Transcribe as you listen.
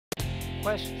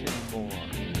Question 4.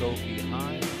 Go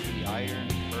behind the Iron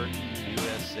Curtain,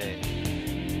 USA.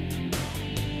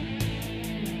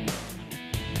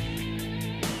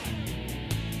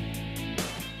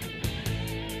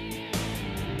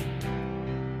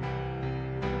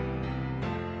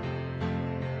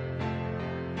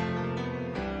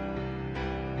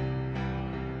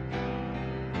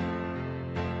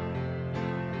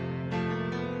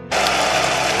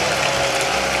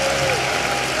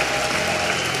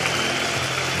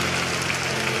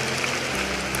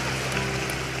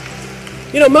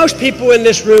 You know, most people in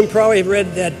this room probably have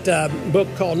read that book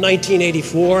called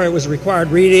 1984. It was required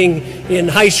reading in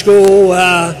high school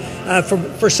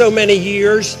for so many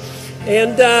years.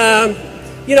 And,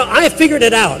 you know, I figured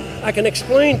it out. I can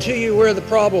explain to you where the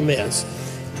problem is.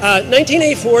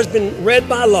 1984 has been read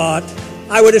by a lot.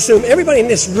 I would assume everybody in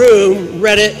this room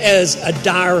read it as a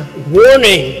dire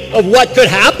warning of what could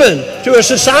happen to a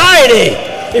society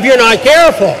if you're not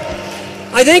careful.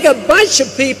 I think a bunch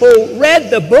of people read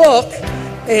the book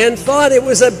and thought it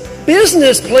was a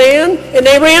business plan, and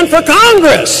they ran for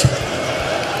Congress.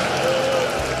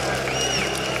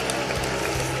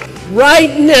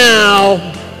 Right now,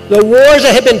 the wars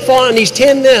that have been fought in these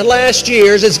 10 last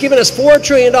years has given us $4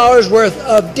 trillion worth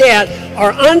of debt,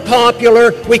 are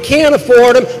unpopular, we can't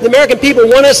afford them, the American people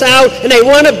want us out, and they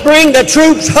want to bring the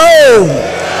troops home.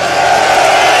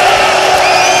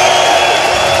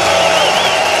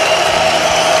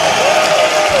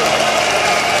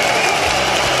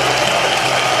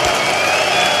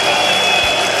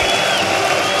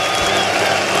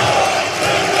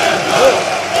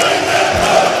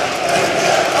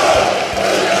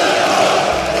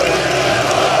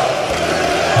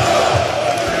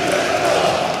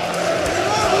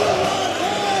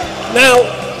 Now,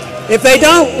 if they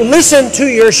don't listen to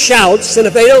your shouts, and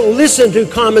if they don't listen to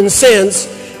common sense,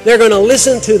 they're going to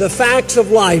listen to the facts of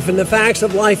life. And the facts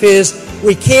of life is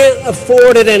we can't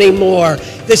afford it anymore.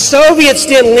 The Soviets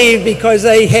didn't leave because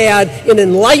they had an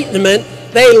enlightenment.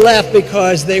 They left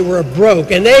because they were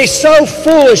broke. And they so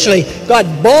foolishly got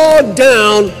bogged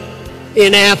down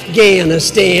in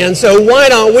Afghanistan. So why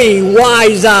don't we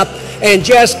wise up and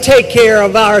just take care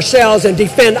of ourselves and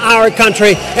defend our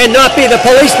country and not be the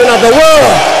policemen of the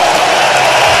world?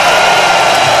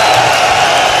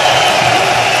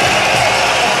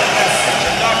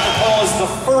 Dr. Paul is the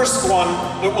first one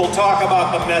that will talk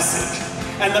about the message.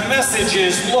 And the message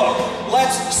is, look,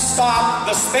 let's stop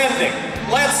the spending.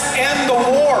 Let's end the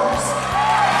wars.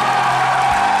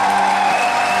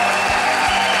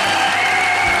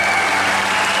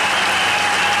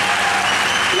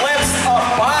 Let's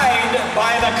abide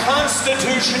by the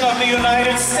Constitution of the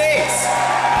United States.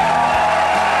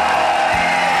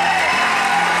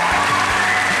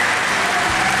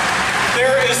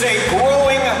 There is a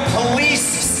growing police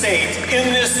state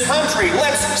in this country.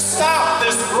 Let's stop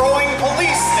this growing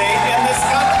police state in this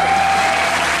country.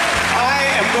 I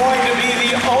am going to be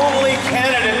the only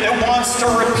candidate that wants to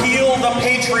repeal the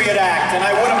Patriot Act, and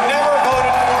I would have never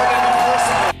voted for it in the first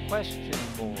place. Question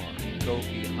 4. Go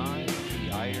behind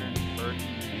the Iron Curtain,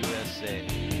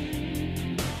 USA.